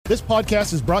This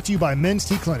podcast is brought to you by Men's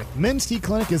T Clinic. Men's T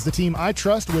Clinic is the team I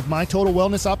trust with my total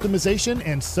wellness optimization,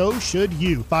 and so should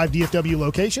you. 5 DFW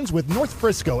locations with North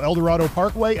Frisco, El Dorado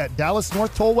Parkway at Dallas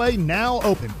North Tollway now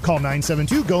open. Call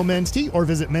 972-GO-MEN'S-T or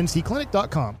visit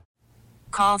mensteclinic.com.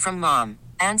 Call from mom.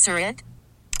 Answer it.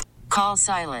 Call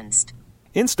silenced.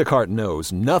 Instacart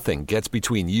knows nothing gets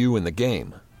between you and the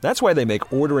game. That's why they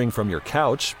make ordering from your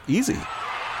couch easy.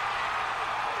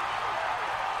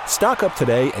 Stock up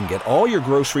today and get all your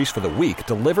groceries for the week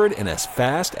delivered in as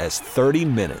fast as 30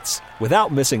 minutes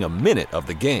without missing a minute of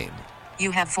the game.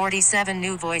 You have 47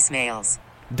 new voicemails.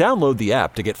 Download the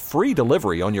app to get free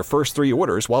delivery on your first 3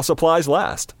 orders while supplies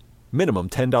last. Minimum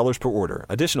 $10 per order.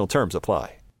 Additional terms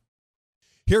apply.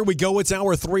 Here we go. It's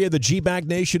hour 3 of the G-Bag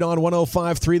Nation on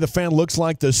 105.3. The Fan. Looks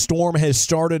like the storm has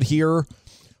started here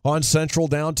on Central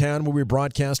Downtown, where we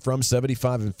broadcast from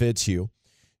 75 and Fitzhugh.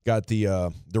 Got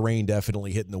the rain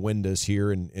definitely hitting the windows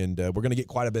here, and we're going to get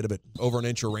quite a bit of it, over an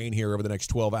inch of rain here over the next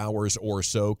 12 hours or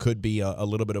so. Could be a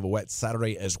little bit of a wet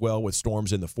Saturday as well, with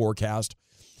storms in the forecast,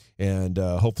 and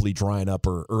hopefully drying up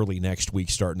early next week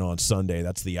starting on Sunday.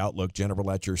 That's the outlook. General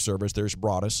at your service. There's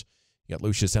Broadus. You got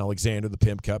Lucius Alexander, the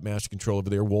Pimp Cup Master Control over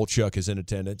there. Wolchuk is in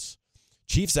attendance.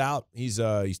 Chief's out. He's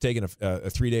taking a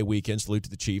 3-day weekend. Salute to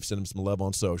the Chiefs. Send him some love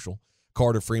on social.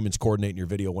 Carter Freeman's coordinating your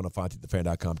video,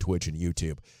 105thefan.com, Twitch, and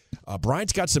YouTube.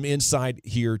 Brian's got some insight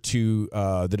here to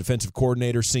the defensive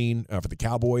coordinator scene for the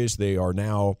Cowboys. They are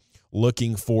now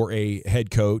looking for a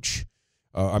head coach,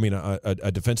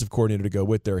 a defensive coordinator to go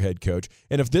with their head coach.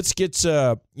 And if this gets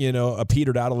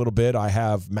petered out a little bit, I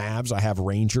have Mavs, I have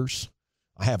Rangers,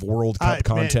 I have World Cup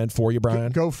content for you,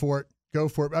 Brian. Go for it. Go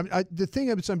for it. The thing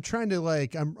is, I'm trying to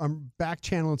I'm back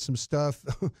channeling some stuff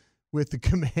with the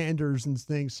Commanders and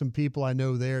things, some people I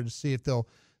know there, to see if they'll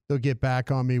get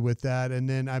back on me with that. And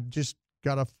then I've just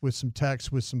got off with some texts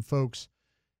with some folks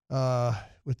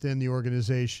within the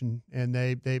organization, and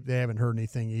they haven't heard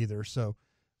anything either. So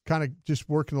kind of just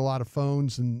working a lot of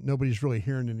phones, and nobody's really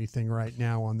hearing anything right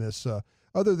now on this.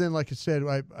 Other than, like I said,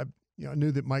 I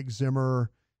knew that Mike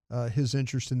Zimmer, his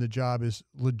interest in the job is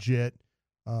legit,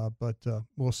 but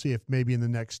we'll see if maybe in the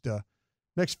next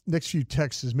few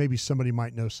texts, maybe somebody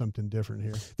might know something different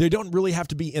here. They don't really have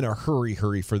to be in a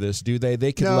hurry for this, do they?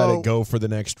 They can let it go for the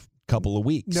next couple of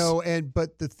weeks. No,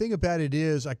 but the thing about it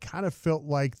is, I kind of felt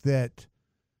like that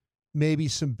maybe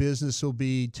some business will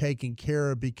be taken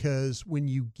care of, because when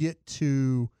you get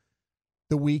to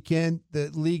the weekend, the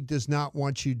league does not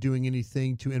want you doing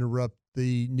anything to interrupt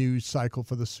the news cycle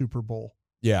for the Super Bowl.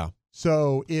 Yeah.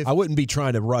 So I wouldn't be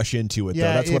trying to rush into it, though.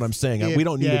 That's what I'm saying. We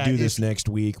don't need to do this next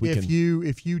week. If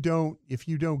you don't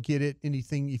get it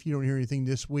anything, if you don't hear anything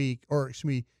this week, or excuse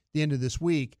me, the end of this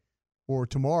week or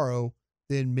tomorrow,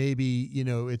 then maybe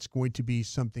it's going to be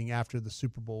something after the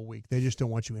Super Bowl week. They just don't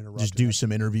want you interrupting. Just do some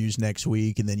interviews next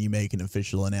week, and then you make an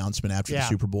official announcement after the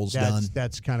Super Bowl's done.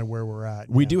 That's kind of where we're at.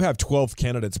 We do have 12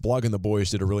 candidates. Blogging the Boys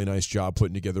did a really nice job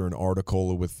putting together an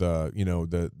article with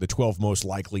the 12 most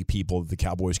likely people that the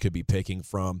Cowboys could be picking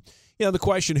from. The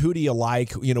question, who do you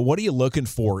like? What are you looking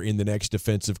for in the next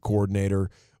defensive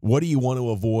coordinator? What do you want to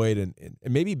avoid? And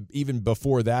maybe even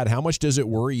before that, how much does it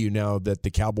worry you now that the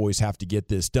Cowboys have to get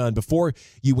this done? Before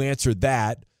you answer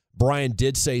that, Brian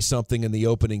did say something in the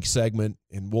opening segment,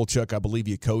 and Wolchuk, I believe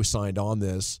you co-signed on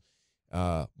this.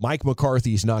 Mike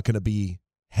McCarthy is not going to be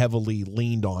heavily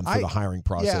leaned on for the hiring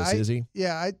process, is he?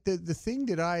 Yeah, the thing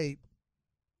that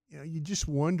you just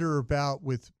wonder about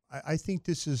I think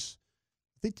this is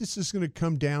going to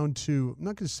come down to, I'm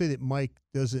not going to say that Mike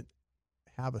doesn't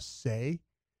have a say,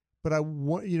 but I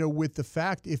want, with the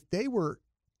fact, if they were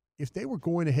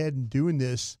going ahead and doing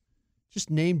this,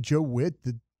 just name Joe Witt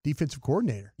the defensive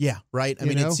coordinator. Yeah, right. I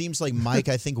mean, it seems like Mike,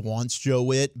 I think, wants Joe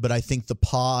Witt, but I think the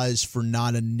pause for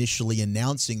not initially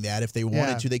announcing that, if they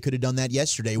wanted to, they could have done that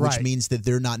yesterday, which means that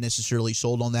they're not necessarily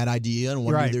sold on that idea and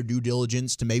want to do their due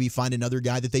diligence to maybe find another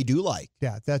guy that they do like.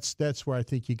 Yeah, that's where I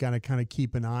think you got to kind of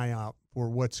keep an eye out for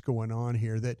what's going on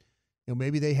here, that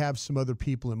maybe they have some other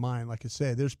people in mind. Like I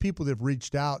said, there's people that have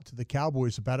reached out to the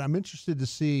Cowboys about it. I'm interested to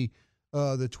see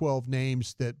the 12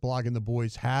 names that Blogging the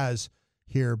Boys has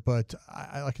here, but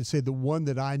like I say, the one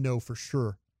that I know for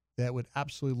sure that would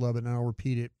absolutely love it, and I'll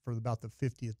repeat it for about the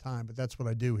 50th time, but that's what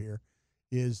I do here,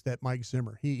 is that Mike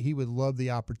Zimmer. He would love the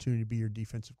opportunity to be your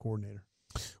defensive coordinator.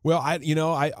 Well,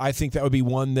 I think that would be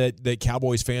one that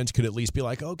Cowboys fans could at least be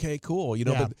like, okay, cool.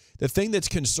 But the thing that's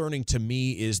concerning to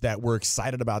me is that we're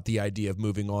excited about the idea of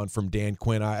moving on from Dan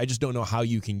Quinn. I just don't know how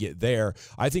you can get there.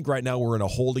 I think right now we're in a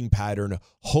holding pattern,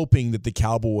 hoping that the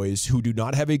Cowboys, who do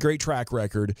not have a great track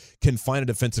record, can find a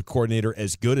defensive coordinator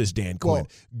as good as Dan Quinn.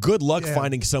 Good luck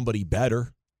finding somebody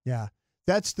better. Yeah.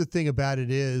 that's the thing about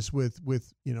it is with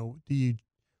with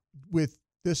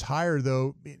this hire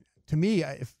though. To me,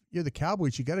 if you're the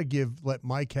Cowboys, you got to let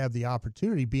Mike have the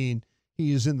opportunity, being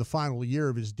he is in the final year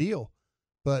of his deal.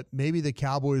 But maybe the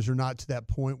Cowboys are not to that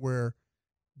point where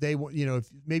they,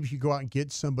 if you go out and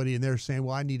get somebody and they're saying,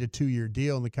 well, I need a 2-year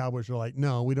deal, and the Cowboys are like,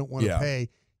 no, we don't want to pay.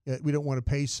 We don't want to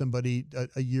pay somebody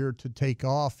a year to take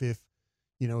off if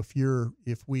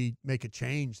we make a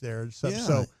change there. So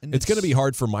it's going to be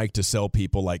hard for Mike to sell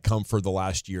people like, come for the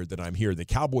last year that I'm here. The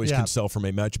Cowboys can sell from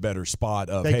a much better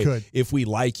spot of, if we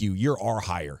like you, you're our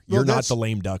hire. You're not the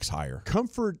lame ducks hire.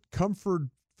 Comfort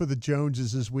for the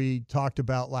Joneses, as we talked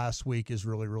about last week, is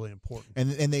really, really important.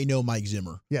 And they know Mike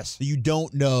Zimmer. Yes. You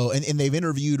don't know, and they've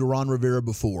interviewed Ron Rivera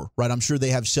before, right? I'm sure they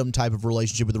have some type of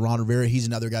relationship with Ron Rivera. He's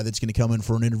another guy that's going to come in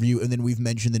for an interview, and then we've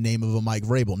mentioned the name of a Mike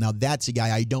Vrabel. Now, that's a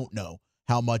guy I don't know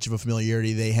how much of a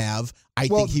familiarity they have. I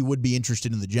think he would be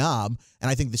interested in the job, and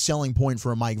I think the selling point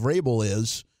for a Mike Vrabel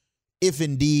is if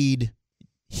indeed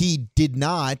he did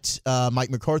not, Mike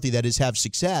McCarthy, that is, have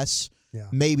success,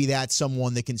 maybe that's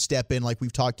someone that can step in like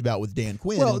we've talked about with Dan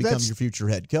Quinn and become your future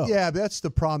head coach. Yeah, that's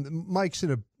the problem. Mike's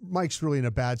really in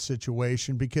a bad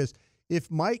situation, because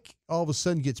if Mike all of a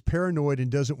sudden gets paranoid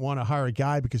and doesn't want to hire a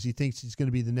guy because he thinks he's going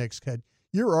to be the next head,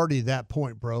 you're already at that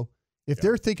point, bro. If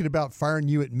they're thinking about firing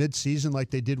you at midseason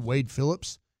like they did Wade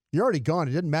Phillips, you're already gone.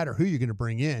 It doesn't matter who you're going to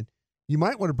bring in. You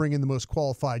might want to bring in the most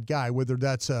qualified guy, whether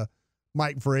that's a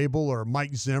Mike Vrabel or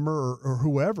Mike Zimmer or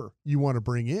whoever you want to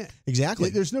bring in. Exactly.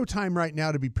 There's no time right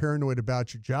now to be paranoid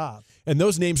about your job. And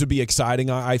those names would be exciting,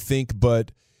 I think,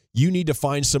 but you need to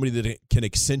find somebody that can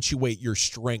accentuate your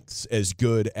strengths as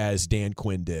good as Dan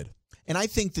Quinn did. And I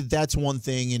think that's one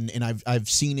thing, and I've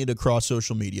seen it across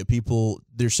social media.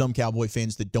 There's some Cowboy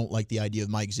fans that don't like the idea of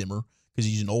Mike Zimmer because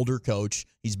he's an older coach.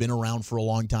 He's been around for a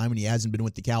long time, and he hasn't been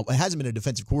with the Cowboys. Hasn't been a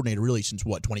defensive coordinator really since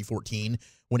 2014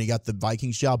 when he got the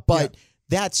Vikings job. But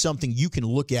that's something you can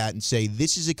look at and say,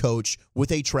 this is a coach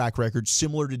with a track record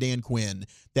similar to Dan Quinn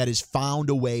that has found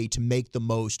a way to make the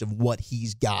most of what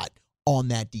he's got on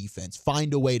that defense,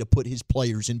 find a way to put his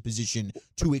players in position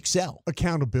to excel.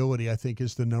 Accountability, I think,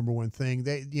 is the number one thing.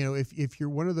 If you're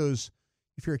one of those,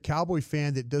 if you're a Cowboy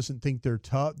fan that doesn't think they're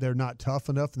tough, they're not tough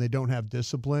enough, and they don't have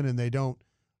discipline, and they don't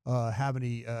have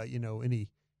any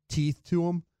teeth to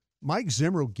them, Mike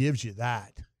Zimmer gives you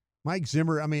that. Mike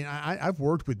Zimmer, I mean, I've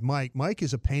worked with Mike. Mike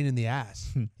is a pain in the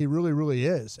ass. He really, really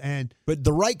is. But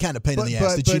the right kind of pain in the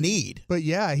ass that you need. But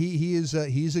yeah, he's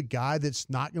a guy that's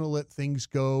not going to let things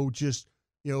go. Just,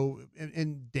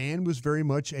 and Dan was very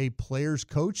much a player's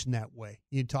coach in that way.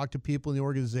 You talk to people in the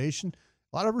organization,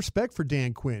 a lot of respect for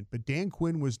Dan Quinn, but Dan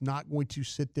Quinn was not going to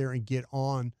sit there and get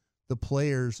on the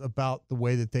players about the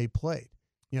way that they played.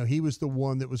 He was the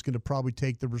one that was going to probably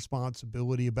take the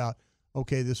responsibility about,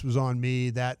 okay, this was on me,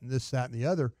 that and this, that, and the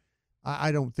other.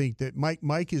 I don't think that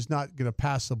Mike is not going to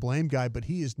pass the blame guy, but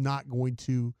he's not going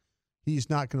to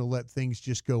let things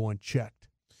just go unchecked.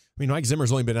 I mean, Mike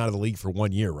Zimmer's only been out of the league for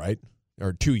 1 year, right?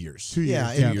 Or 2 years. 2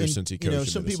 years. 2 years since he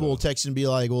coached. Some people will text and be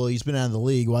like, well, he's been out of the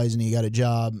league. Why hasn't he got a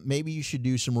job? Maybe you should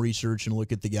do some research and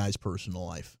look at the guy's personal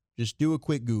life. Just do a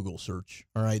quick Google search.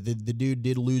 All right. The dude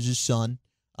did lose his son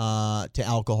to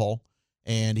alcohol.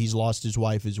 And he's lost his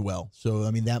wife as well. So, I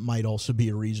mean, that might also be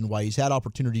a reason why he's had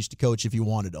opportunities to coach if he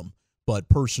wanted them. But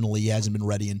personally, he hasn't been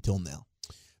ready until now.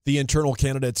 The internal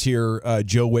candidates here,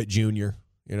 Joe Witt Jr.,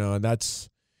 and that's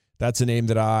a name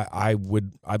that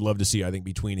I'd love to see. I think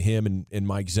between him and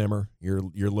Mike Zimmer,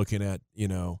 you're looking at,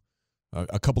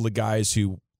 a couple of guys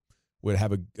who would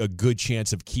have a good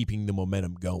chance of keeping the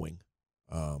momentum going.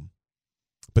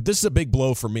 But this is a big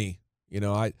blow for me.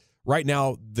 Right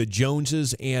now, the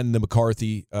Joneses and the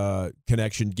McCarthy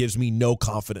connection gives me no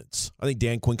confidence. I think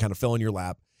Dan Quinn kind of fell in your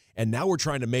lap. And now we're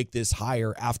trying to make this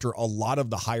hire after a lot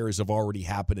of the hires have already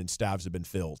happened and staffs have been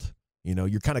filled.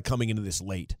 You're kind of coming into this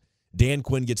late. Dan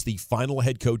Quinn gets the final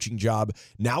head coaching job.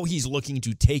 Now he's looking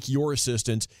to take your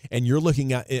assistant, and you're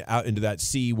looking out into that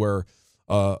sea where,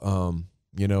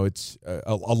 it's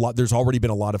a lot. There's already been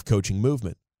a lot of coaching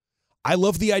movement. I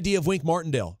love the idea of Wink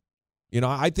Martindale.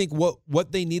 I think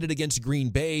what they needed against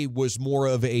Green Bay was more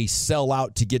of a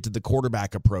sellout to get to the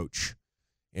quarterback approach.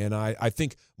 And I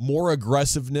think more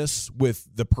aggressiveness with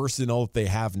the personnel that they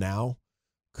have now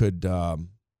could,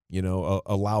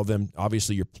 allow them.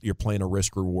 Obviously, you're playing a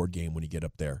risk-reward game when you get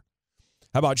up there.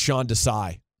 How about Sean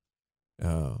Desai?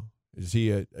 Is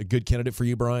he a good candidate for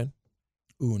you, Brian?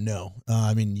 Ooh, no.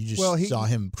 I mean, you just saw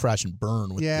him crash and burn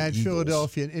with the in Eagles.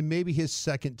 Philadelphia. And maybe his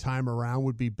second time around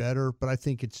would be better, but I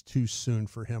think it's too soon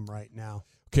for him right now.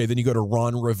 Okay, then you go to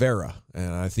Ron Rivera,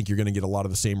 and I think you're going to get a lot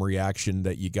of the same reaction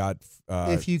that you got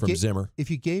from Zimmer. If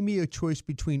you gave me a choice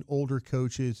between older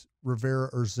coaches, Rivera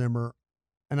or Zimmer,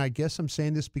 and I guess I'm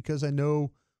saying this because I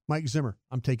know Mike Zimmer,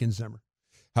 I'm taking Zimmer.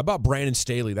 How about Brandon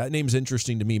Staley? That name's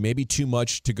interesting to me. Maybe too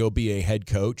much to go be a head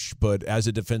coach, but as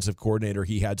a defensive coordinator,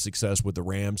 he had success with the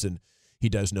Rams, and he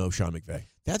does know Sean McVay.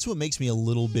 That's what makes me a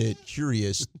little bit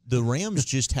curious. The Rams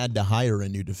just had to hire a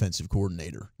new defensive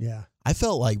coordinator. Yeah. I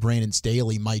felt like Brandon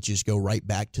Staley might just go right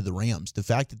back to the Rams. The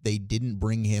fact that they didn't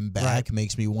bring him back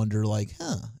makes me wonder,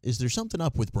 is there something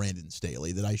up with Brandon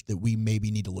Staley that we maybe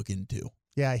need to look into?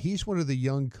 Yeah, he's one of the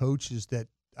young coaches that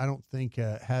I don't think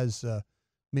has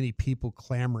many people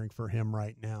clamoring for him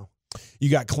right now. You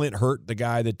got Clint Hurt, the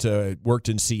guy that worked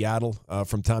in Seattle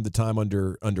from time to time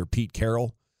under Pete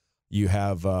Carroll. You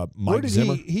have Mike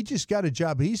Zimmer. He just got a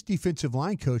job. He's defensive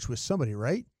line coach with somebody,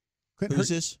 right? Who's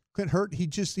this? Clint Hurt. He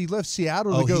left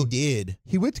Seattle to go. Oh, he did.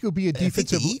 He went to go be a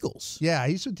defensive. I think the Eagles. Yeah,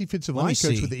 he's a defensive line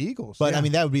coach with the Eagles. But I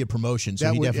mean, that would be a promotion,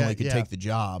 so he definitely could take the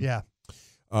job. Yeah.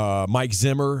 Mike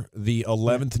Zimmer, the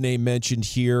 11th name mentioned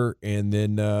here, and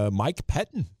then Mike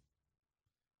Pettin.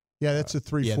 Yeah, that's a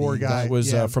 3-4 guy. That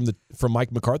was from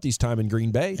Mike McCarthy's time in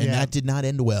Green Bay. And that did not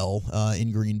end well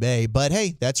in Green Bay. But,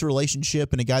 hey, that's a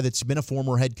relationship and a guy that's been a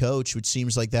former head coach, which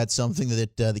seems like that's something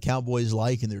that the Cowboys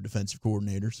like in their defensive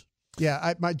coordinators.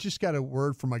 Yeah, I just got a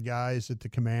word from my guys at the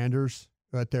Commanders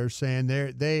that they're saying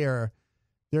they're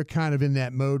kind of in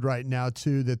that mode right now,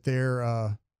 too, that they're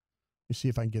let me see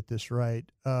if I can get this right.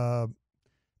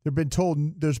 They've been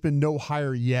told there's been no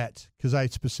hire yet because I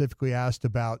specifically asked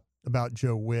about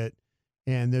Joe Witt,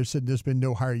 and they said there's been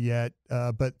no hire yet.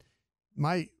 But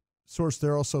my source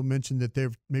there also mentioned that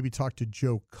they've maybe talked to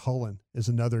Joe Cullen as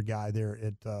another guy there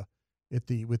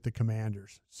with the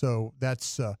Commanders. So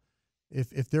that's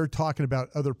if they're talking about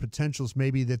other potentials,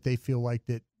 maybe that they feel like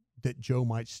that Joe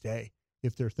might stay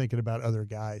if they're thinking about other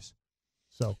guys.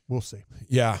 So we'll see.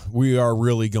 Yeah, we are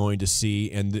really going to see.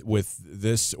 And with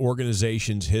this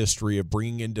organization's history of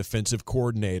bringing in defensive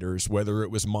coordinators, whether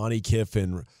it was Monty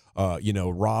Kiffin,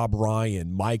 Rob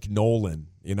Ryan, Mike Nolan,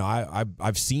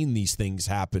 I've seen these things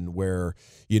happen where,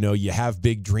 you have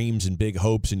big dreams and big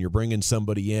hopes and you're bringing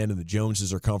somebody in and the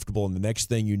Joneses are comfortable. And the next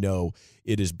thing you know,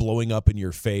 it is blowing up in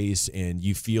your face and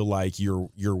you feel like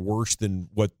you're worse than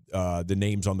what the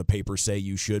names on the paper say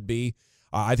you should be.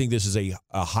 I think this is a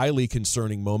highly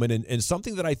concerning moment and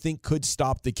something that I think could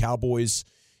stop the Cowboys,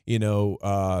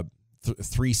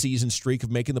 3-season streak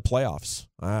of making the playoffs.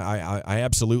 I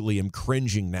absolutely am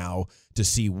cringing now to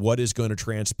see what is going to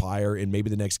transpire in maybe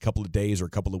the next couple of days or a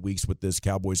couple of weeks with this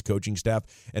Cowboys coaching staff,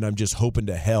 and I'm just hoping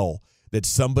to hell that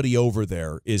somebody over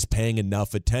there is paying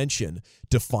enough attention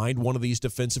to find one of these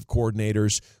defensive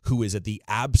coordinators who is at the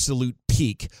absolute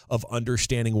peak of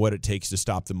understanding what it takes to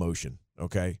stop the motion,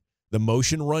 okay? The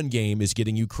motion run game is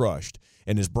getting you crushed.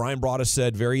 And as Brian Broaddus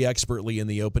said very expertly in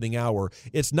the opening hour,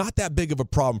 it's not that big of a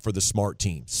problem for the smart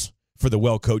teams, for the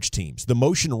well-coached teams. The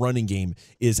motion running game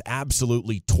is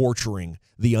absolutely torturing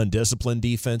the undisciplined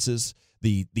defenses,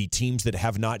 the teams that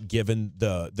have not given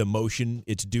the motion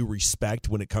its due respect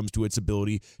when it comes to its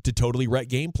ability to totally wreck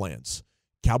game plans.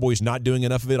 Cowboys not doing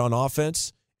enough of it on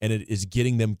offense, and it is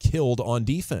getting them killed on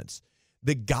defense.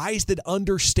 The guys that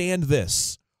understand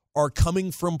this are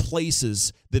coming from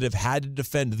places that have had to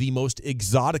defend the most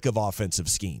exotic of offensive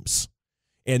schemes.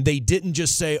 And they didn't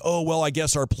just say, oh, well, I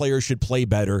guess our players should play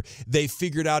better. They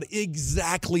figured out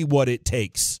exactly what it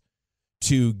takes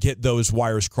to get those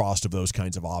wires crossed of those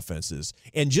kinds of offenses.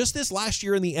 And just this last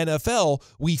year in the NFL,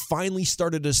 we finally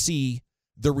started to see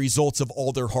the results of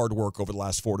all their hard work over the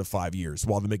last 4 to 5 years.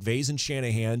 While the McVays and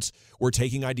Shanahans were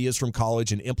taking ideas from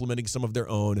college and implementing some of their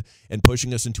own and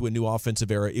pushing us into a new offensive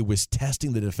era, it was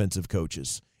testing the defensive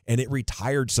coaches, and it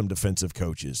retired some defensive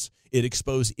coaches. It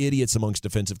exposed idiots amongst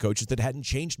defensive coaches that hadn't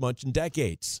changed much in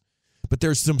decades. But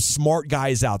there's some smart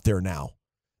guys out there now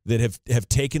that have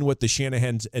taken what the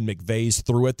Shanahans and McVays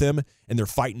threw at them, and they're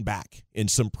fighting back in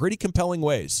some pretty compelling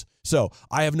ways. So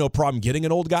I have no problem getting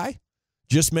an old guy.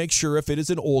 Just make sure if it is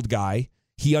an old guy,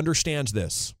 he understands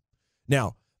this.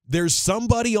 Now, there's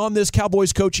somebody on this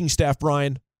Cowboys coaching staff,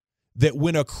 Brian, that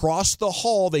went across the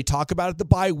hall, they talk about it the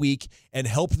bye week, and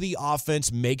helped the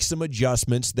offense make some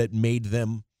adjustments that made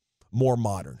them more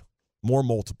modern, more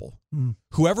multiple.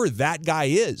 Whoever that guy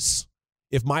is,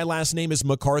 if my last name is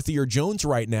McCarthy or Jones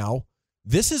right now,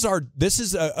 this is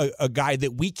a guy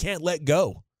that we can't let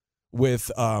go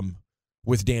with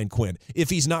Dan Quinn. If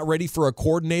he's not ready for a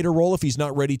coordinator role, if he's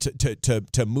not ready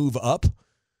to move up,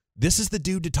 this is the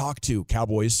dude to talk to,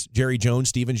 Cowboys. Jerry Jones,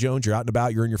 Stephen Jones, you're out and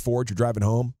about, you're in your Ford, you're driving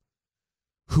home.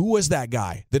 Who was that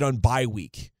guy that on bye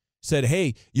week said,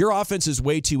 hey, your offense is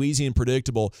way too easy and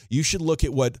predictable. You should look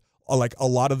at what like a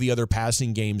lot of the other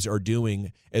passing games are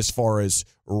doing as far as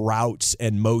routes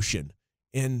and motion.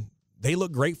 And they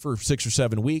look great for 6 or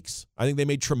 7 weeks. I think they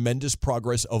made tremendous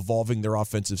progress evolving their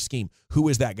offensive scheme. Who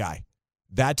is that guy?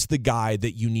 That's the guy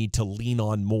that you need to lean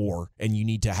on more, and you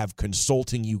need to have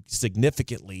consulting you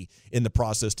significantly in the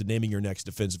process to naming your next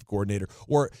defensive coordinator.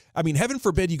 Or, I mean, heaven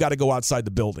forbid you got to go outside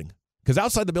the building, because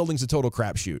outside the building's a total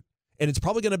crapshoot. And it's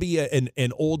probably going to be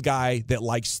an old guy that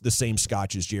likes the same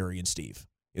scotch as Jerry and Steve.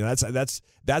 You know,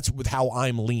 that's with how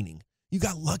I'm leaning. You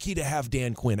got lucky to have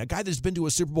Dan Quinn, a guy that's been to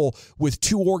a Super Bowl with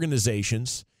 2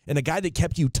 organizations and a guy that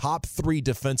kept you top 3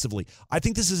 defensively. I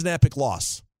think this is an epic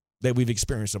loss that we've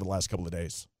experienced over the last couple of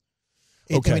days.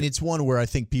 Okay. I mean, it's one where I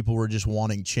think people were just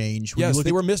wanting change. Yes,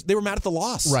 they were mad at the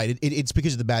loss. Right. It's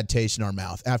because of the bad taste in our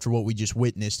mouth after what we just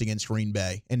witnessed against Green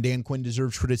Bay. And Dan Quinn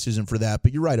deserves criticism for that.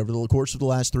 But you're right. Over the course of the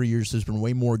last 3 years, there's been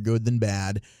way more good than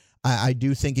bad. I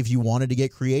do think if you wanted to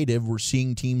get creative, we're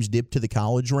seeing teams dip to the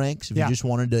college ranks. If you just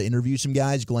wanted to interview some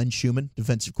guys, Glenn Schumann,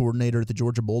 defensive coordinator at the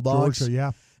Georgia Bulldogs. Georgia,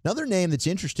 yeah. Another name that's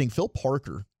interesting, Phil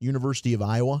Parker, University of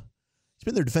Iowa. He's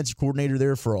been their defensive coordinator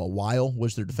there for a while,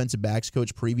 was their defensive backs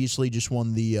coach previously, just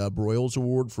won the Broyles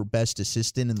Award for best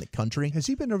assistant in the country. Has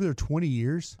he been over there 20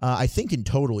 years? I think in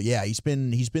total, yeah. He's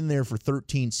been there for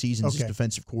 13 seasons as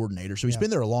defensive coordinator, so he's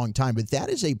been there a long time. But that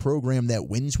is a program that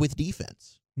wins with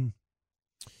defense.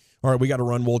 All right, we got to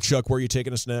run. Chuck, where are you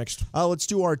taking us next? Let's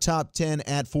do our top 10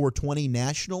 at 420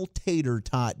 National Tater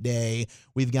Tot Day.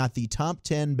 We've got the top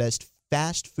 10 best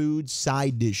fast food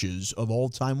side dishes of all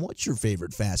time. What's your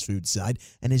favorite fast food side?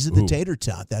 And is it the tater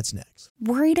tot? That's next.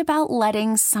 Worried about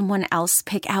letting someone else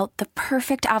pick out the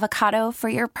perfect avocado for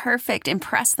your perfect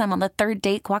impress them on the third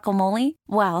date guacamole?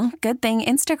 Well, good thing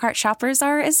Instacart shoppers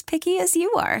are as picky as you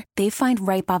are. They find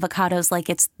ripe avocados like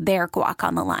it's their guac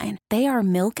on the line. They are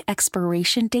milk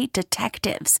expiration date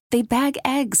detectives. They bag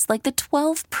eggs like the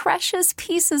 12 precious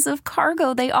pieces of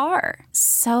cargo they are.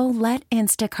 So let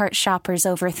Instacart shoppers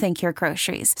overthink your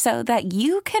groceries so that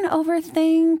you can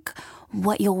overthink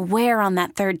what you'll wear on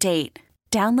that third date.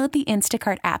 Download the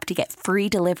Instacart app to get free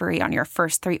delivery on your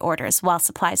first 3 orders while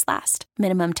supplies last.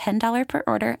 Minimum $10 per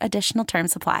order. Additional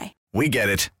terms apply. We get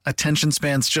it. Attention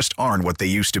spans just aren't what they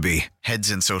used to be. Heads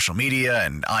in social media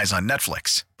and eyes on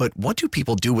Netflix. But what do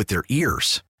people do with their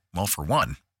ears? Well, for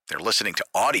one, they're listening to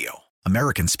audio.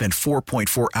 Americans spend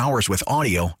 4.4 hours with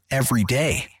audio every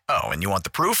day. Oh, and you want the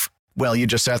proof? Well, you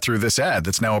just sat through this ad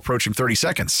that's now approaching 30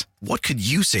 seconds. What could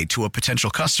you say to a potential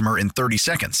customer in 30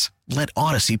 seconds? Let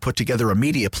Odyssey put together a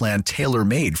media plan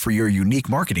tailor-made for your unique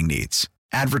marketing needs.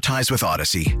 Advertise with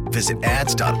Odyssey. Visit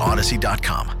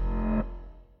ads.odyssey.com.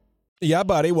 Yeah,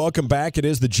 buddy. Welcome back. It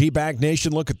is the G-Bag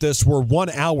Nation. Look at this. We're 1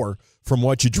 hour from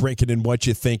what you're drinking and what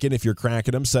you're thinking. If you're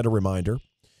cracking them, set a reminder.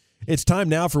 It's time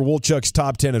now for Woolchuck's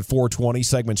Top 10 at 420.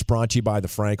 Segments brought to you by the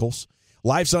Frankels.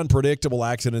 Life's unpredictable.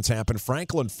 Accidents happen.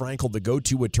 Frankel and Frankel, the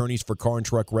go-to attorneys for car and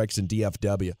truck wrecks in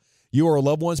DFW. You or a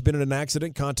loved one's been in an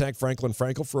accident? Contact Frankel and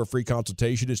Frankel for a free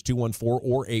consultation. It's 214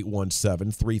 or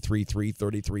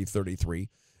 817-333-3333.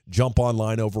 Jump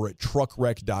online over at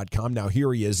truckwreck.com. Now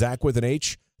here he is, Zach with an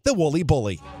H, the Woolly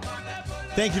Bully.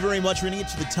 Thank you very much. We're going to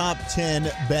get to the top 10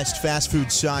 best fast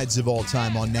food sides of all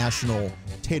time on National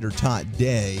Tater Tot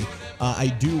Day. I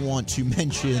do want to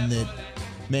mention that,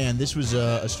 man, this was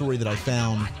a story that I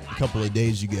found a couple of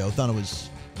days ago. I thought it was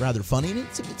rather funny, and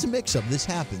it's a mix-up. This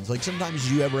happens. Like,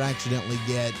 sometimes you ever accidentally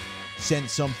get sent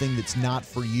something that's not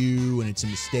for you, and it's a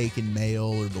mistake in mail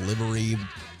or delivery.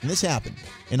 And this happened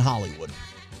in Hollywood.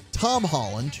 Tom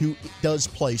Holland, who does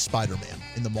play Spider-Man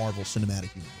in the Marvel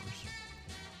Cinematic Universe,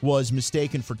 was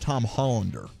mistaken for Tom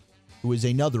Hollander, who is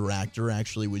another actor,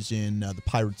 actually was in the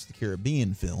Pirates of the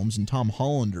Caribbean films. And Tom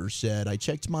Hollander said, I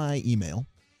checked my email,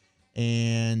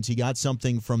 and he got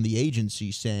something from the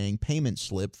agency saying payment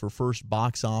slip for first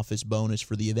box office bonus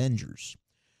for the Avengers.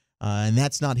 And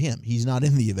that's not him. He's not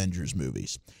in the Avengers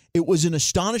movies. It was an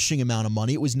astonishing amount of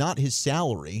money. It was not his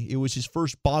salary. It was his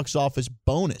first box office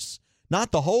bonus.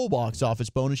 Not the whole box office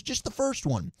bonus, just the first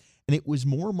one. And it was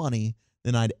more money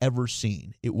than I'd ever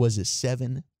seen. It was a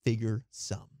 7-figure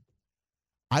sum.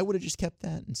 I would have just kept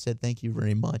that and said, thank you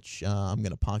very much. I'm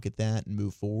going to pocket that and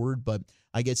move forward. But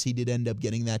I guess he did end up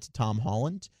getting that to Tom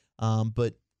Holland.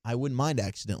 But I wouldn't mind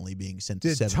accidentally being sent to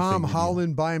 7-figure. Did Tom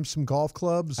Holland buy him some golf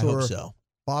clubs I or hope so.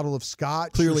 A bottle of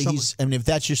scotch? Clearly, if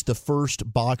that's just the first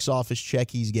box office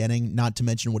check he's getting, not to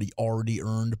mention what he already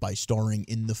earned by starring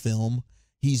in the film,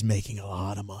 he's making a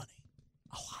lot of money.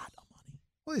 A lot of money.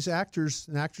 Well, these actors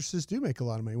and actresses do make a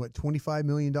lot of money. What, $25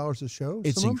 million a show?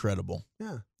 It's incredible.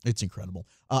 Yeah. It's incredible.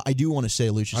 I do want to say,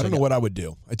 Lucius, I don't know what I would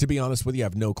do. To be honest with you, I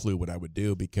have no clue what I would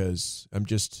do because I'm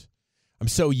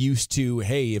so used to,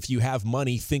 hey, if you have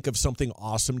money, think of something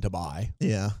awesome to buy.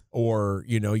 Yeah. Or,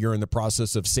 you're in the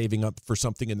process of saving up for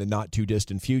something in the not too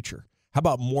distant future. How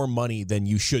about more money than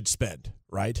you should spend,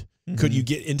 right? Mm-hmm. Could you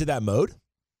get into that mode?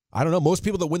 I don't know. Most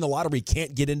people that win the lottery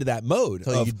can't get into that mode.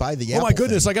 So you buy the oh, my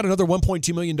goodness, I got another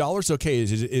 $1.2 million.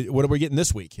 Okay, what are we getting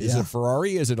this week? Is it a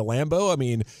Ferrari? Is it a Lambo? I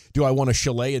mean, do I want a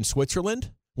chalet in Switzerland?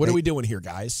 What are we doing here,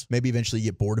 guys? Maybe eventually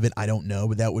you get bored of it. I don't know,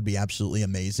 but that would be absolutely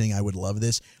amazing. I would love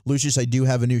this. Lucius, I do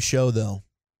have a new show, though.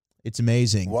 It's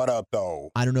amazing. What up,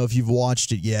 though? I don't know if you've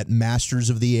watched it yet. Masters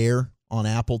of the Air on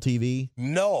Apple TV.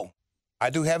 No. I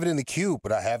do have it in the queue,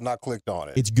 but I have not clicked on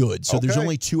it. It's good. So there's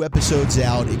only 2 episodes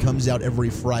out. It comes out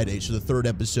every Friday. So the 3rd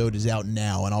episode is out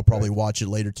now, and I'll probably watch it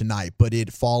later tonight. But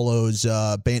it follows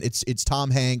it's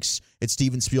Tom Hanks, it's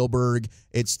Steven Spielberg,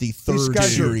 it's the 3rd These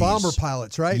guys series. are bomber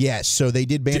pilots, right? Yes. So they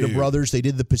did Band of Brothers. They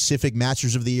did the Pacific.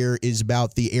 Masters of the Air is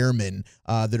about the airmen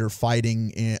that are fighting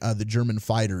the German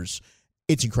fighters.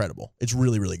 It's incredible. It's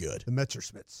really, really good. The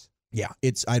Messerschmitts. Yeah.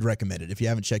 I'd recommend it. If you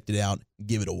haven't checked it out,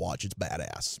 give it a watch. It's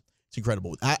badass. It's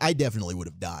incredible. I definitely would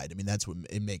have died. I mean, that's what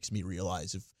it makes me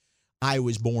realize. If I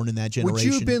was born in that generation, would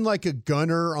you have been like a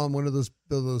gunner on one of those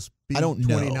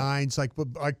B-29s,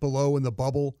 like below in the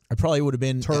bubble? I probably would have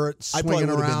been turret swinging around.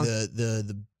 I probably would have been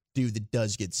the dude that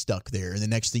does get stuck there. And the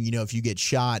next thing you know, if you get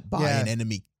shot by an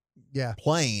enemy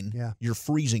plane, you're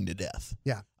freezing to death.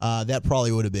 Yeah. That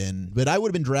probably would have been, but I would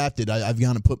have been drafted. I've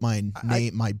gone and put my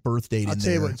name, my birth date in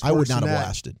there. I would not have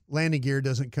lasted. Landing gear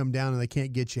doesn't come down and they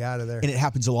can't get you out of there. And it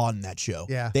happens a lot in that show.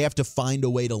 Yeah. They have to find a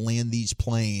way to land these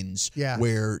planes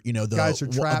where, the guys are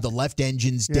trapped. The left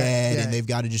engine's dead and they've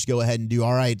got to just go ahead and do,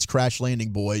 all right, it's crash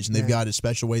landing, boys. And they've got a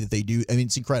special way that they do. I mean,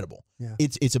 it's incredible. Yeah.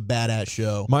 It's a badass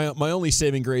show. My only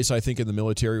saving grace, I think, in the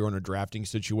military or in a drafting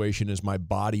situation is my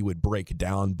body would break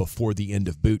down before the end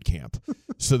of boot camp.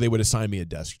 So they would assign me a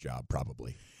desk job,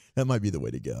 probably. That might be the way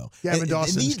to go. Gavin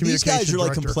Dawson, these guys are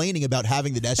like complaining about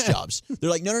having the desk jobs. They're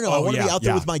like, no, I want to be out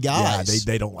there with my guys.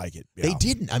 Yeah, they don't like it. Yeah. They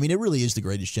didn't. I mean, it really is the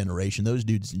greatest generation. Those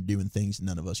dudes are doing things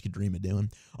none of us could dream of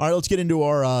doing. All right, let's get into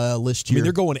our list here. I mean,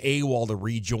 they're going AWOL to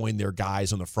rejoin their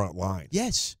guys on the front line.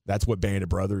 Yes. That's what Band of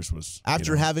Brothers was.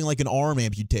 After having like an arm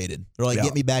amputated. They're like,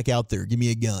 get me back out there. Give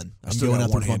me a gun. I'm going out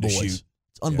there with my boys.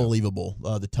 It's unbelievable,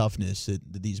 the toughness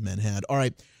that these men had. All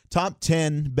right. Top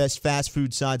 10 best fast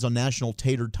food sides on National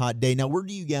Tater Tot Day. Now, where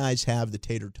do you guys have the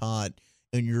tater tot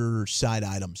in your side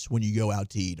items when you go out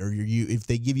to eat? Or if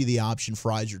they give you the option,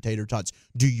 fries or tater tots,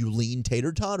 do you lean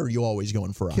tater tot or are you always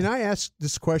going fries? Can I ask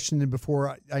this question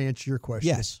before I answer your question?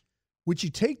 Yes. Would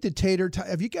you take the tater tot?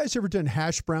 Have you guys ever done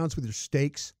hash browns with your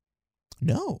steaks?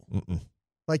 No. Mm-mm.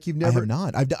 Like you've never? I have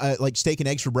not. I've like steak and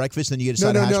eggs for breakfast, and then you get a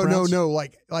side of hash browns? No.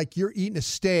 Like you're eating a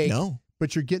steak. No.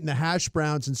 But you're getting the hash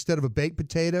browns instead of a baked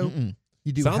potato. Mm-mm.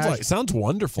 You do sounds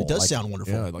wonderful. It does sound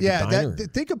wonderful.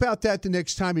 Think about that the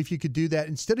next time if you could do that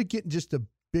instead of getting just a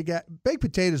baked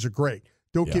potatoes are great.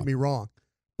 Don't get me wrong,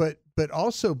 but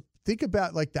also think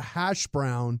about like the hash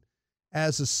brown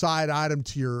as a side item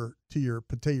to your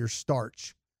potato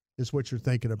starch is what you're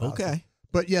thinking about. Okay,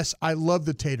 but yes, I love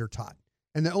the tater tot,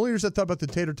 and the only reason I thought about the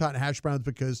tater tot and hash browns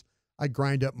because I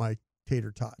grind up my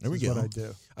tater tots. There we go. What I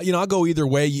do. I'll go either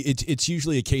way. It's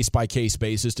usually a case-by-case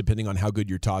basis depending on how good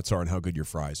your tots are and how good your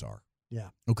fries are. Yeah.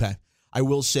 Okay. I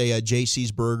will say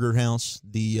JC's Burger House,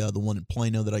 the one in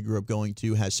Plano that I grew up going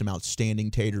to, has some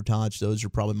outstanding tater tots. Those are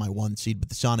probably my one seed, but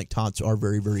the Sonic tots are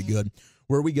very, very good.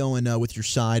 Where are we going with your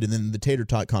side and then the tater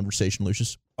tot conversation,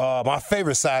 Lucius? My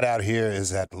favorite side out here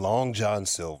is at Long John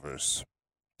Silver's,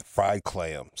 the fried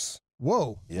clams.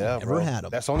 Whoa. Yeah, Never had them.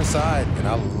 That's on the side, and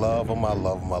I love them. I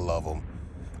love them.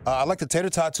 I like the tater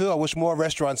tot, too. I wish more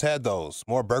restaurants had those.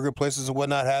 More burger places and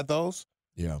whatnot had those.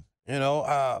 Yeah.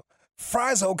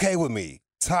 Fries are okay with me.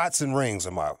 Tots and rings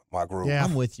are my group. Yeah,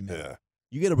 I'm with you, man. Yeah.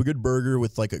 You get a good burger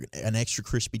with like an extra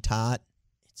crispy tot.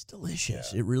 It's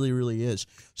delicious. Yeah. It really, really is.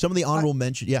 Some of the honorable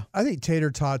mention, I think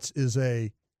tater tots is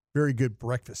a very good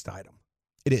breakfast item.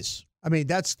 It is. I mean,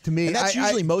 that's to me. And that's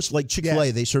usually most like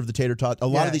Chick-fil-A. They serve the tater tot. A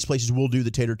lot of these places will do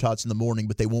the tater tots in the morning,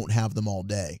 but they won't have them all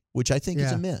day, which I think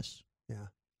is a miss. Yeah,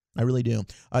 I really do.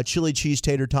 Chili cheese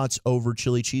tater tots over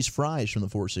chili cheese fries from the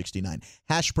 469.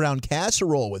 Hash brown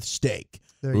casserole with steak.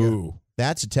 There you go.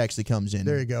 That's a text that comes in.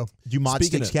 There you go. Do Mod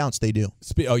Sticks counts? They do.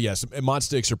 Yes, Mod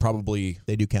Sticks are probably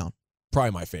they do count.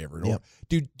 Probably my favorite.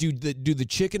 Yep. Do the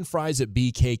chicken fries at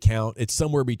BK count? It's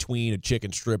somewhere between a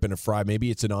chicken strip and a fry. Maybe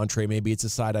it's an entree. Maybe it's a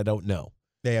side. I don't know.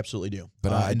 They absolutely do.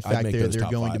 But in fact, they're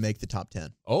going 5. to make the top 10.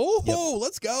 Oh,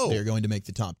 let's go. They're going to make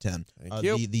the top 10. Thank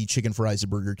you. The chicken fries at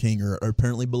Burger King are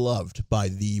apparently beloved by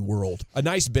the world. A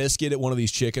nice biscuit at one of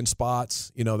these chicken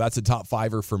spots, that's a top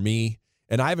 5er for me.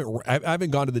 And I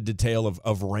haven't gone to the detail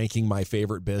of ranking my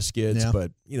favorite biscuits,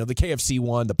 but the KFC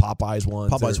one, the Popeyes one.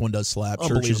 Popeyes one does slap.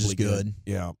 Church's is good.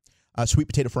 Yeah. Sweet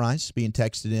potato fries being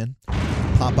texted in.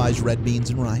 Popeyes red beans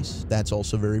and rice. That's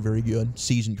also very, very good.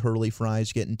 Seasoned curly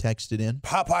fries getting texted in.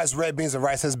 Popeyes red beans and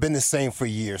rice has been the same for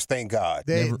years. Thank God.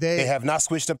 They have not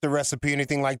switched up the recipe or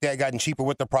anything like that. Gotten cheaper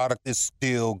with the product. It's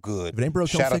still good. If it ain't broke,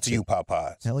 shout out to it. you,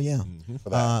 Popeyes. Hell yeah.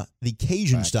 The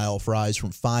Cajun style fries from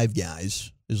Five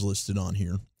Guys is listed on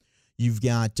here. You've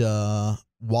got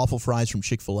waffle fries from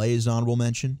Chick-fil-A is an honorable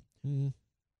mention.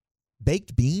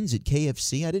 Baked beans at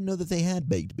KFC. I didn't know that they had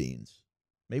baked beans.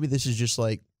 Maybe this is just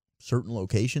like certain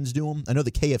locations do them. I know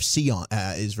the KFC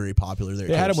is very popular there.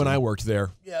 They had them when I worked there.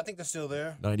 Yeah, I think they're still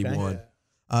there. 91.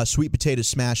 Okay. Sweet potato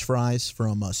smash fries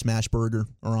from Smash Burger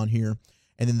are on here.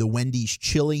 And then the Wendy's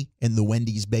chili and the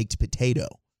Wendy's baked potato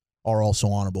are also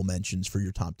honorable mentions for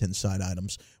your top 10 side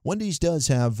items. Wendy's does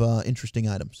have interesting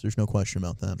items. There's no question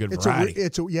about that. Good variety.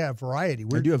 It's variety.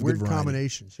 They do have weird good variety.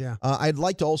 combinations, yeah. I'd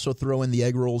like to also throw in the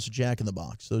egg rolls at Jack in the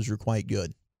Box. Those are quite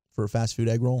good. For a fast food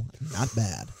egg roll, not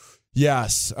bad.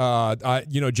 Yes.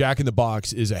 Jack in the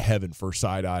Box is a heaven for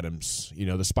side items.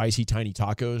 The spicy tiny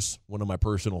tacos, one of my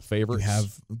personal favorites. You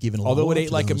have given a lot Although of it love ate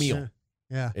to like a those. meal.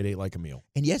 Yeah. It ate like a meal.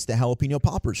 And yes, the jalapeno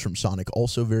poppers from Sonic,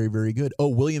 also very, very good. Oh,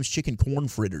 Williams Chicken Corn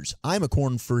Fritters. I'm a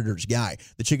corn fritters guy.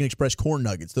 The Chicken Express corn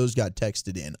nuggets, those got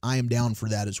texted in. I am down for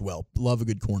that as well. Love a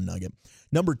good corn nugget.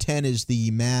 Number 10 is the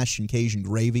mash and Cajun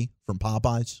gravy from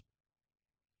Popeyes.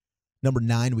 Number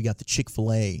 9, we got the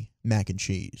Chick-fil-A mac and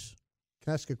cheese.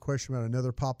 Can I ask a question about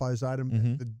another Popeyes item?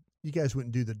 Mm-hmm. You guys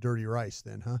wouldn't do the dirty rice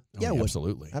then, huh? Yeah,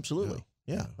 absolutely. Absolutely.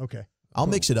 Yeah. Okay. I'll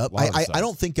mix it up. A lot of I sides.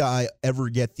 don't think I ever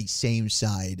get the same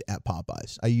side at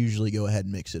Popeyes. I usually go ahead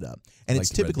and mix it up. And Like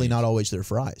it's the red typically beans. not always their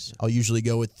fries. I'll usually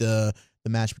go with the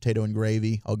mashed potato and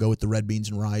gravy. I'll go with the red beans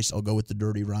and rice. I'll go with the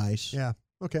dirty rice. Yeah.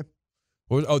 Okay.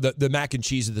 Oh, the mac and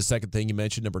cheese is the second thing you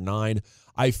mentioned, number 9.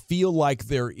 I feel like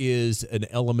there is an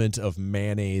element of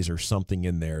mayonnaise or something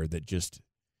in there that just,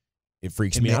 it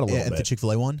freaks me out a little bit. The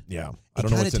Chick-fil-A one? Yeah. It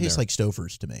kind of tastes like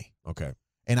Stouffer's to me. Okay.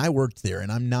 And I worked there,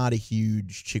 and I'm not a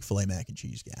huge Chick-fil-A mac and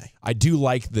cheese guy. I do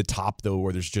like the top, though,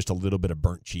 where there's just a little bit of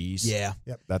burnt cheese. Yeah.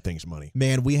 Yep. That thing's money.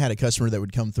 Man, we had a customer that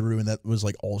would come through, and that was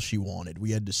like all she wanted. We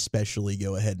had to specially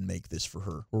go ahead and make this for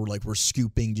her. We're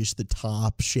scooping just the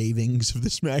top shavings of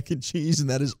this mac and cheese, and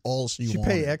that is all she wanted.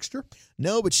 She pay extra?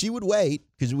 No, but she would wait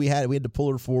because we had to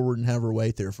pull her forward and have her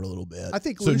wait there for a little bit. I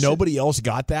think So nobody else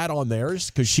got that on theirs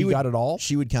because she got it all?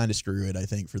 She would kind of screw it, I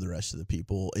think, for the rest of the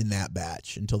people in that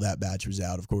batch until that batch was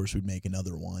out. Of course, we'd make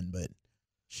another one, but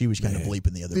she was kind of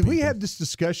bleeping the other Did people. we have this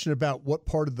discussion about what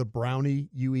part of the brownie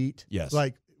you eat? Yes.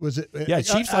 Like, was it? Yeah,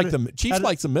 Chiefs likes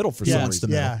the middle for some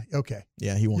reason. Yeah, okay.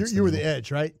 Yeah, he wants You were the middle.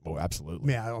 edge, right? Oh,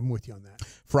 absolutely. Yeah, I'm with you on that.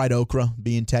 Fried okra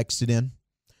being texted in.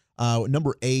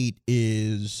 Number 8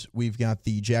 is we've got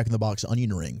the Jack in the Box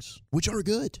onion rings, which are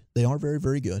good. They are very,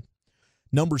 very good.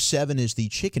 Number 7 is the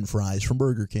chicken fries from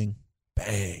Burger King.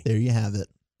 Bang. There you have it.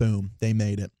 Boom. They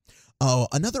made it. Oh,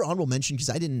 another honorable mention, because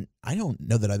I don't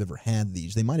know that I've ever had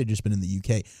these. They might have just been in the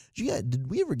UK. Did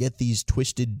we ever get these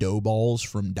twisted dough balls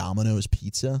from Domino's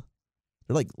Pizza?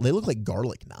 They look like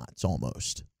garlic knots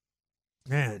almost.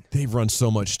 Man, they've run so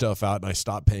much stuff out, and I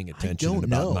stopped paying attention in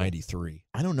about 93.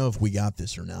 I don't know if we got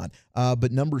this or not.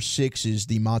 But number 6 is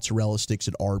the mozzarella sticks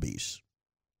at Arby's.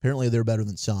 Apparently, they're better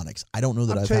than Sonic's. I don't know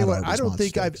that I've had Arby's. I don't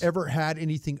think sticks. I've ever had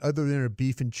anything other than a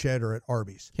beef and cheddar at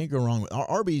Arby's. Can't go wrong with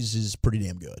Arby's. Is pretty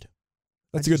damn good.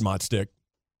 That's a good mod stick.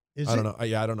 I don't know.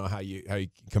 Yeah, I don't know how you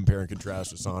compare and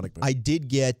contrast with Sonic. But I did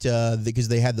get because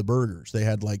they had the burgers. They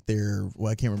had like their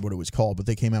I can't remember what it was called, but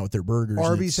they came out with their burgers.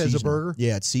 Arby's has a burger.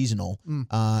 Yeah, it's seasonal.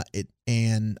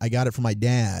 And I got it from my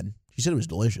dad. He said it was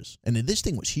delicious, and this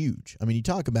thing was huge. I mean, you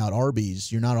talk about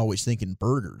Arby's, you're not always thinking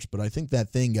burgers, but I think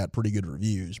that thing got pretty good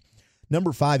reviews.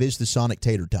 Number 5 is the Sonic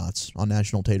Tater Tots on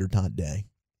National Tater Tot Day.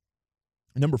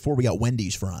 And number 4, we got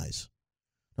Wendy's fries.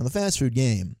 Now the fast food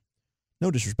game. No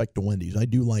disrespect to Wendy's. I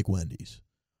do like Wendy's.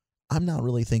 I'm not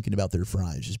really thinking about their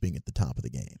fries just being at the top of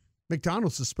the game.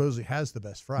 McDonald's supposedly has the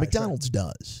best fries. McDonald's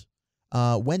does.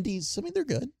 Wendy's, I mean, they're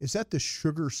good. Is that the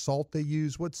sugar salt they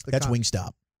use? That's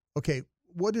Wingstop. Okay,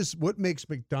 what makes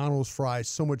McDonald's fries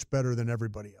so much better than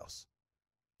everybody else?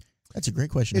 That's a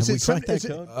great question. Is Have it we cracked that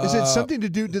code? Is it something to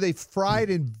do? Do they fry it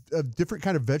in a different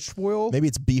kind of vegetable oil? Maybe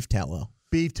it's beef tallow.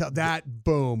 That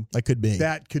could be.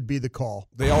 That could be the call.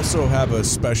 They also have a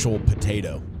special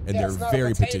potato, and they're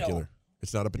very particular.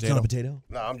 It's not a potato? It's not a potato?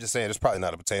 No, I'm just saying it's probably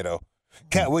not a potato.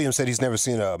 Cat Williams said he's never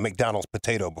seen a McDonald's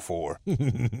potato before.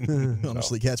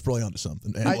 Honestly, Cat's probably onto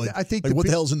something. Man. I think what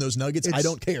the hell's in those nuggets? I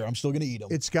don't care. I'm still going to eat them.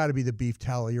 It's got to be the beef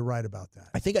tallow. You're right about that.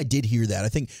 I think I did hear that. I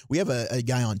think we have a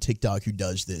guy on TikTok who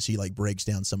does this. He breaks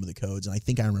down some of the codes, and I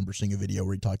think I remember seeing a video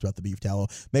where he talked about the beef tallow.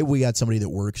 Maybe we got somebody that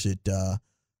works at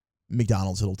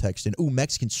McDonald's that'll text in. Ooh,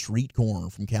 Mexican street corn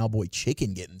from Cowboy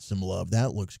Chicken getting some love.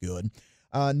 That looks good.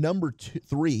 Number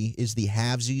 3 is the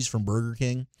halvesies from Burger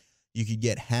King. You could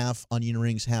get half onion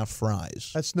rings, half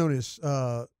fries. That's known as,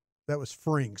 that was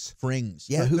Frings. Frings.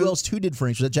 Yeah, who did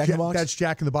Frings? Was that Jack in the Box? That's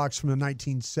Jack in the Box from the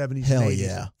 1970s Hell and 80s.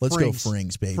 Yeah. Let's go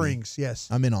Frings, baby. Frings, yes.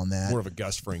 I'm in on that. More of a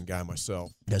Gus Fring guy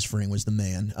myself. Gus Fring was the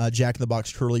man. Jack in the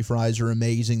Box curly fries are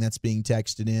amazing. That's being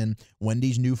texted in.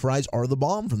 Wendy's new fries are the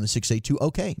bomb from the 682.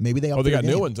 Okay, maybe they up they got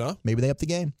game. new ones, huh? Maybe they up the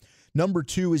game. Number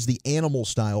 2 is the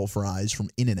animal-style fries from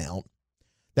In-N-Out.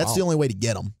 That's the only way to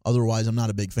get them. Otherwise, I'm not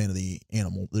a big fan of the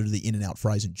animal. They're the In-N-Out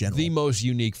fries in general. The most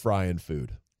unique fry in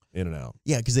food, In-N-Out.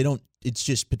 Yeah, because they don't. It's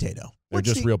just potato. They're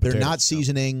just real potatoes. They're not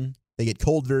seasoning. They get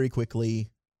cold very quickly.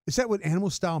 Is that what animal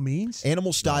style means?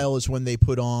 Animal style is when they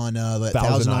put on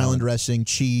Thousand Island dressing,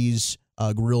 cheese,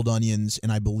 grilled onions,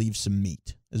 and I believe some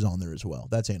meat is on there as well.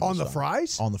 That's animal on style. the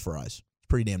fries. On the fries. It's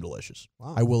pretty damn delicious.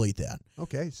 Wow. I will eat that.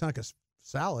 Okay, it's like a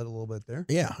salad a little bit there.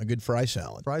 Yeah, a good fry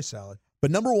salad. Fry salad.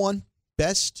 But number 1.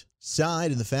 Best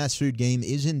side in the fast food game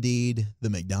is indeed the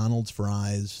McDonald's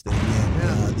fries. They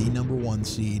get the number 1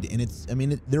 seed,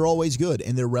 and they're always good,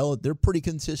 and they're pretty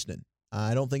consistent.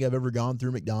 I don't think I've ever gone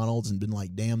through McDonald's and been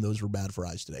like, damn, those were bad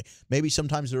fries today. Maybe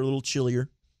sometimes they're a little chillier.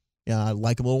 Yeah, I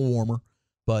like them a little warmer,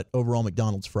 but overall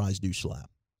McDonald's fries do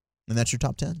slap. And that's your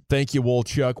top 10. Thank you,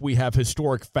 Wolchuk. We have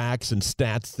historic facts and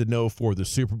stats to know for the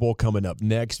Super Bowl coming up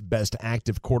next. Best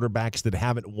active quarterbacks that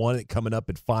haven't won it coming up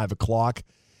at 5 o'clock.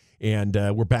 And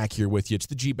we're back here with you. It's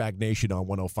the G-Bag Nation on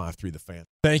 105.3 The Fan.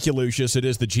 Thank you, Lucius. It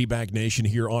is the G-Bag Nation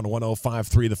here on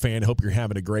 105.3 The Fan. Hope you're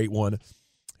having a great one.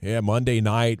 Yeah, Monday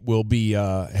night we'll be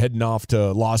heading off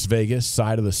to Las Vegas,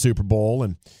 side of the Super Bowl,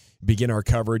 and begin our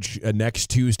coverage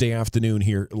next Tuesday afternoon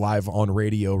here live on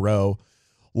Radio Row.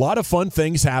 A lot of fun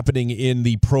things happening in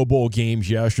the Pro Bowl games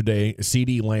yesterday.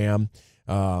 CeeDee Lamb,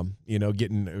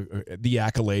 getting the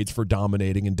accolades for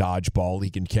dominating in dodgeball.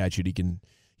 He can catch it.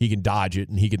 He can dodge it,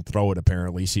 and he can throw it,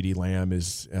 apparently. CeeDee Lamb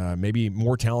is maybe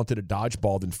more talented at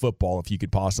dodgeball than football, if you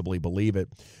could possibly believe it.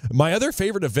 My other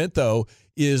favorite event, though,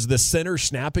 is the center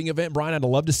snapping event. Brian, I'd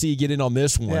love to see you get in on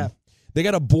this one. Yeah. They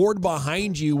got a board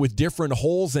behind you with different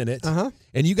holes in it,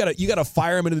 and you got to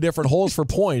fire them into the different holes for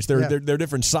points. They're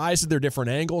different sizes, they're different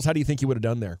angles. How do you think you would have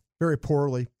done there? Very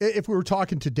poorly. If we were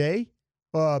talking today,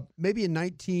 maybe in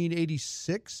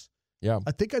 1986, yeah,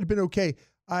 I think I'd have been okay.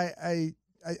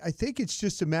 I think it's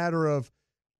just a matter of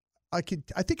I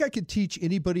think I could teach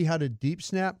anybody how to deep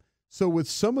snap. So with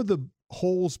some of the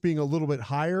holes being a little bit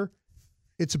higher,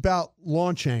 it's about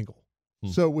launch angle.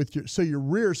 So your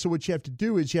rear, so what you have to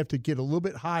do is you have to get a little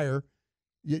bit higher.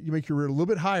 You make your rear a little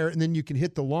bit higher, and then you can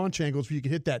hit the launch angles where you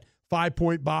can hit that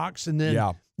 5-point box, and then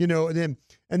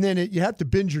and then you have to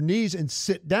bend your knees and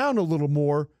sit down a little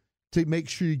more to make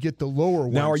sure you get the lower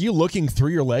ones. Now, are you looking through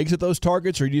your legs at those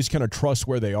targets, or you just kind of trust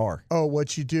where they are? Oh,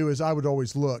 what you do is I would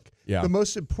always look. Yeah. The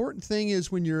most important thing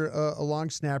is when you're a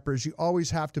long snapper is you always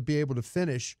have to be able to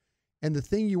finish. And the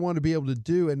thing you want to be able to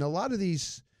do, and a lot of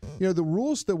these, the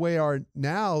rules the way are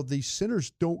now, the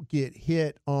centers don't get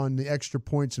hit on the extra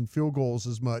points and field goals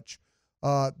as much.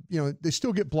 They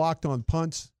still get blocked on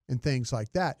punts and things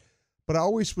like that. But I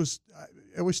always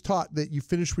taught that you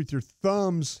finish with your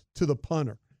thumbs to the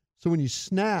punter. So when you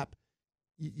snap,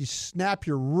 you snap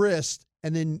your wrist,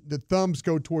 and then the thumbs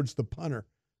go towards the punter.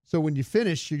 So when you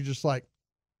finish, you're just like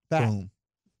that, boom,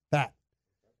 that.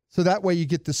 So that way you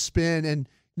get the spin. And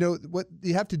what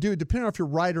you have to do, depending on if you're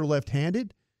right or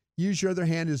left-handed, use your other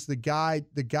hand as the guide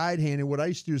hand. And what I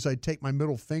used to do is I'd take my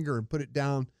middle finger and put it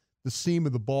down the seam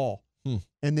of the ball,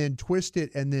 and then twist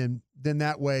it, and then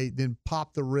that way, then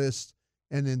pop the wrist,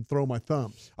 and then throw my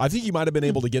thumbs. I think you might have been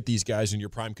able to get these guys in your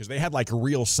prime because they had like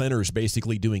real centers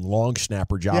basically doing long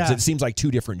snapper jobs. Yeah. It seems like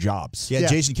two different jobs. Yeah,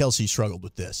 Jason Kelce struggled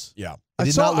with this. Yeah. It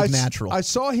did not look natural. I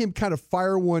saw him kind of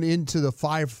fire one into the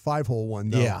five-hole one,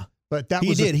 though. Yeah. But that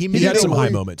he did. He had some high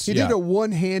moments. He did a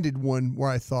one-handed one where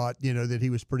I thought, that he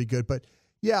was pretty good. But,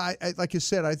 yeah, I like I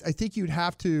said, I think you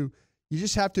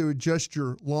just have to adjust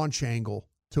your launch angle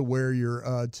to where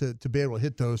you're to be able to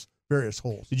hit those various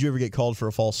holes. Did you ever get called for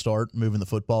a false start, moving the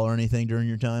football or anything during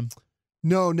your time?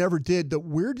 No, never did. The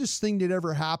weirdest thing that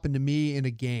ever happened to me in a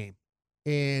game,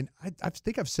 and I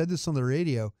think I've said this on the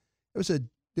radio,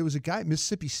 there was a guy at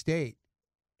Mississippi State.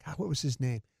 God, what was his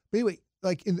name? But anyway,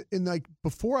 like in like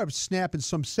before I was snapping,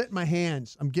 so I'm setting my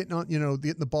hands. I'm getting on,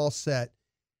 getting the ball set,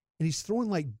 and he's throwing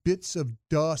like bits of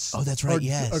dust. Oh, that's right.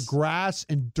 Yes, grass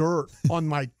and dirt on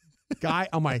my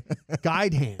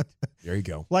guide hand. There you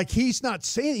go. Like he's not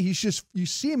saying it. He's just, you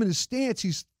see him in his stance.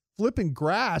 He's flipping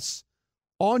grass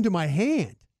onto my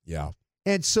hand. Yeah.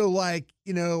 And so like,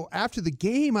 after the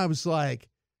game, I was like,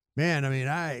 man, I mean,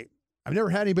 I've never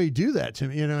had anybody do that to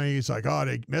me. He's like, oh,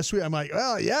 they mess with you. I'm like,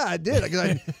 well, yeah, I did.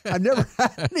 Because I've never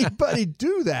had anybody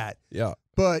do that. Yeah.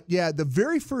 But yeah, the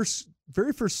very first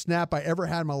snap I ever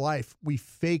had in my life, we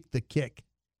faked the kick.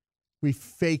 We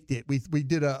faked it. We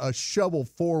did a shovel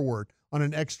forward on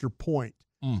an extra point.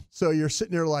 So you're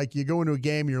sitting there like, you go into a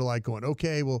game and you're like going,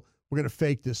 okay, well, we're going to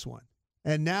fake this one.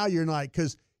 And now you're like,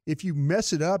 because if you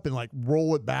mess it up and like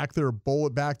roll it back there or bowl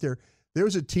it back there,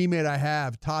 there's a teammate I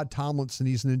have, Todd Tomlinson.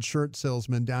 He's an insurance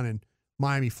salesman down in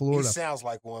Miami, Florida. He sounds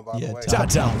like one, by the way.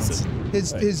 Todd Tomlinson.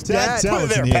 His dad, put it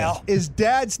there, pal. His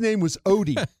dad's name was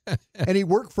Odie, and he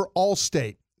worked for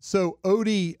Allstate. So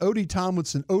Odie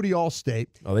Tomlinson, Odie Allstate.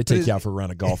 Oh, they take you out for a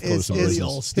round of golf course on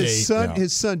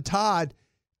his son Todd.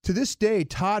 To this day,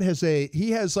 Todd has a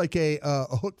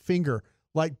hook finger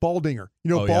like Baldinger.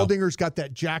 Baldinger's got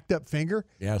that jacked up finger.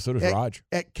 Yeah, so does Raj.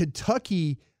 At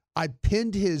Kentucky, I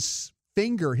pinned his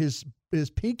finger, his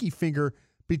pinky finger,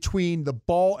 between the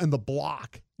ball and the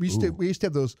block. We used to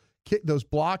have those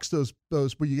blocks, those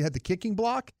where you had the kicking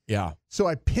block. Yeah. So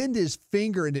I pinned his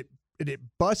finger and it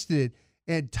busted it.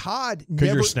 And Todd never.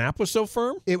 Because your snap was so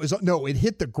firm? It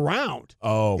hit the ground.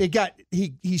 Oh.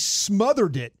 He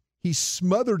smothered it. He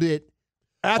smothered it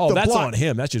at the block. Oh, that's on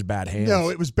him. That's just bad hands. No,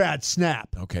 it was bad snap.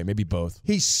 Okay, maybe both.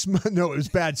 No, it was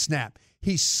bad snap.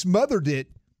 He smothered it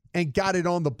and got it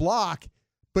on the block,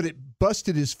 but it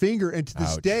busted his finger. And to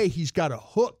this day, he's got a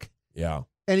hook. Yeah.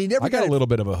 And he never got a little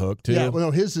bit of a hook too. Yeah, well,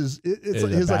 no, his is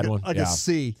like a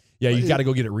C. Yeah, you got to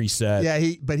go get it reset.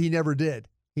 Yeah, but he never did.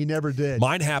 He never did.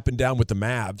 Mine happened down with the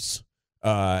Mavs.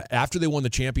 After they won the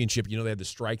championship, they had to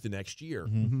strike the next year.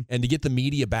 Mm-hmm. And to get the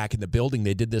media back in the building,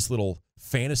 they did this little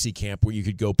fantasy camp where you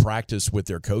could go practice with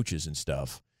their coaches and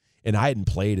stuff. And I hadn't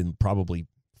played in probably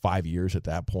 5 years at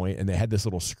that point, and they had this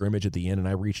little scrimmage at the end, and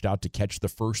I reached out to catch the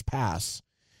first pass,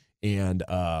 and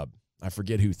I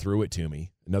forget who threw it to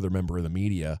me, another member of the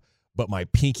media, but my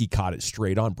pinky caught it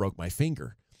straight on, broke my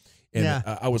finger. And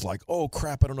I was like, oh,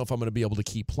 crap, I don't know if I'm going to be able to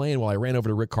keep playing. Well, I ran over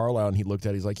to Rick Carlisle, and he looked at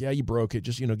it. He's like, yeah, you broke it.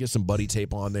 Just, get some buddy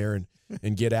tape on there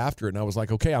and get after it. And I was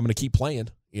like, okay, I'm going to keep playing,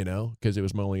 because it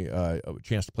was my only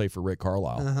chance to play for Rick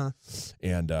Carlisle. Uh-huh.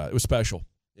 And it was special.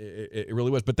 It really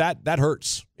was. But that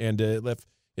hurts. And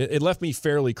it left me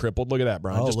fairly crippled. Look at that,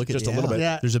 Brian. Oh, just a little bit.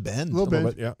 Yeah. There's a bend. A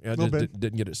little bit. Yeah.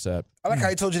 Didn't get it set. I like how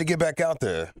he told you to get back out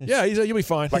there. Yeah, he said you'll be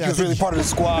fine. Like he was really part of the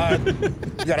squad.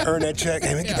 You got to earn that check.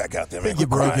 Hey, man, get back out there, man. You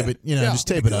broke it, but just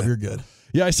tape it up. You're good.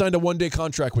 Yeah, I signed a one-day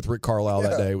contract with Rick Carlisle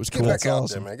that day. It was cool. Get back out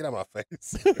there, man. Get out of my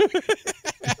face.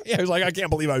 Yeah, he was like, I can't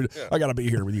believe I got to be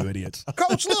here with you idiots.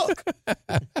 Coach, look.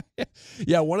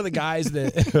 Yeah, one of the guys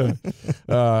that,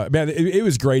 man, it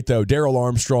was great, though. Darryl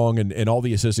Armstrong and all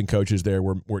the assistant coaches there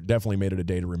were definitely made it a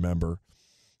day to remember,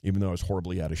 even though I was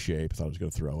horribly out of shape. I thought I was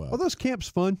going to throw up. Are those camps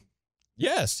fun?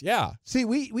 Yes, yeah. See,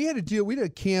 we had a deal. We did a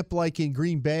camp like in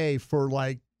Green Bay for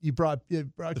like, you brought you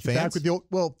back with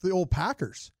the old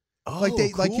Packers. Oh, like cool.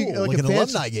 like an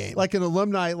alumni game. Like an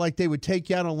alumni, like they would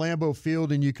take you out on Lambeau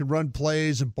Field and you could run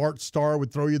plays and Bart Starr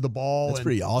would throw you the ball. That's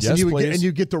pretty awesome. And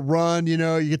you get to run, you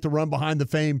get to run behind the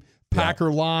famed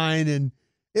Packer line. And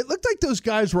it looked like those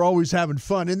guys were always having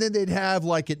fun. And then they'd have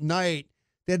like at night,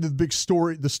 they had the big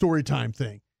story time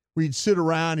thing where you'd sit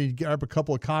around and you'd grab a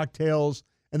couple of cocktails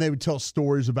and they would tell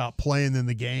stories about playing in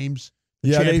the games.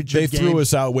 Yeah, they threw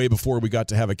us out way before we got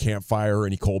to have a campfire or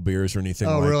any cold beers or anything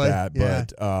like that. Yeah.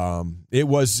 But it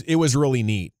was really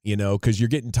neat, because you're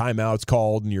getting timeouts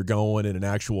called and you're going, and an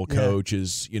actual coach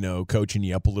is, coaching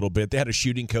you up a little bit. They had a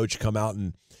shooting coach come out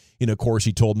and, of course,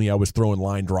 he told me I was throwing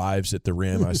line drives at the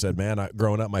rim. I said, man,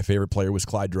 growing up, my favorite player was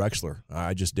Clyde Drexler.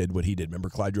 I just did what he did. Remember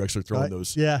Clyde Drexler throwing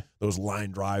those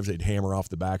line drives? They'd hammer off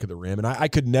the back of the rim. And I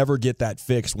could never get that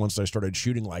fixed once I started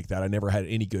shooting like that. I never had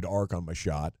any good arc on my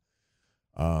shot.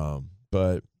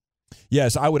 But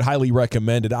yes, I would highly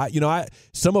recommend it.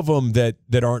 Some of them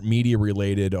that aren't media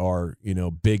related are,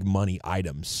 big money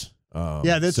items.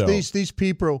 These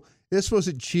people, this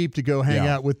wasn't cheap to go hang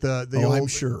out with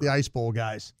the Ice Bowl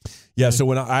guys. Yeah. So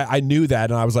when I knew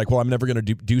that, and I was like, well, I'm never going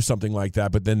to do something like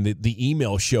that. But then the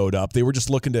email showed up. They were just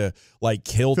looking to like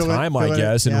kill time, I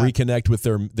guess, and reconnect with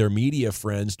their media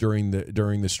friends during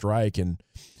the strike.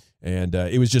 And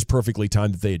it was just perfectly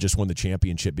timed that they had just won the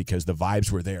championship because the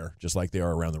vibes were there, just like they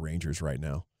are around the Rangers right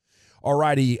now. All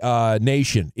righty,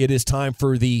 Nation, it is time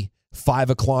for the 5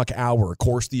 o'clock hour. Of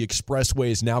course, the expressway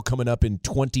is now coming up in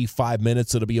 25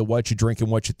 minutes. It'll be a What You Drinking,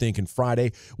 What You Thinking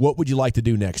Friday. What would you like to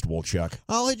do next, Wolchuk?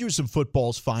 I'll hit you with some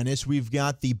football's finest. We've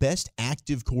got the best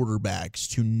active quarterbacks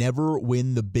to never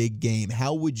win the big game.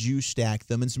 How would you stack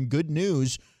them? And some good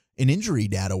news in injury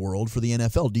data world for the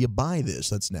NFL. Do you buy this?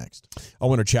 That's next. I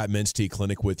want to chat Men's Tea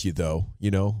Clinic with you, though.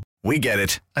 You know, We get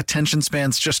it. Attention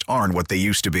spans just aren't what they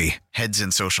used to be. Heads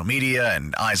in social media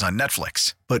and eyes on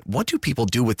Netflix. But what do people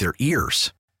do with their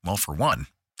ears? Well, for one,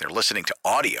 they're listening to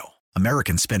audio.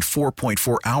 Americans spend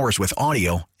 4.4 hours with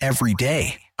audio every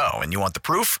day. Oh, and you want the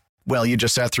proof? Well, you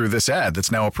just sat through this ad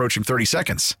that's now approaching 30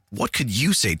 seconds. What could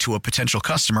you say to a potential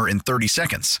customer in 30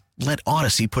 seconds? Let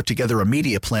Odyssey put together a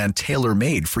media plan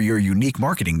tailor-made for your unique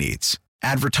marketing needs.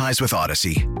 Advertise with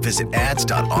Odyssey. Visit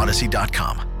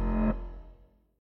ads.odyssey.com.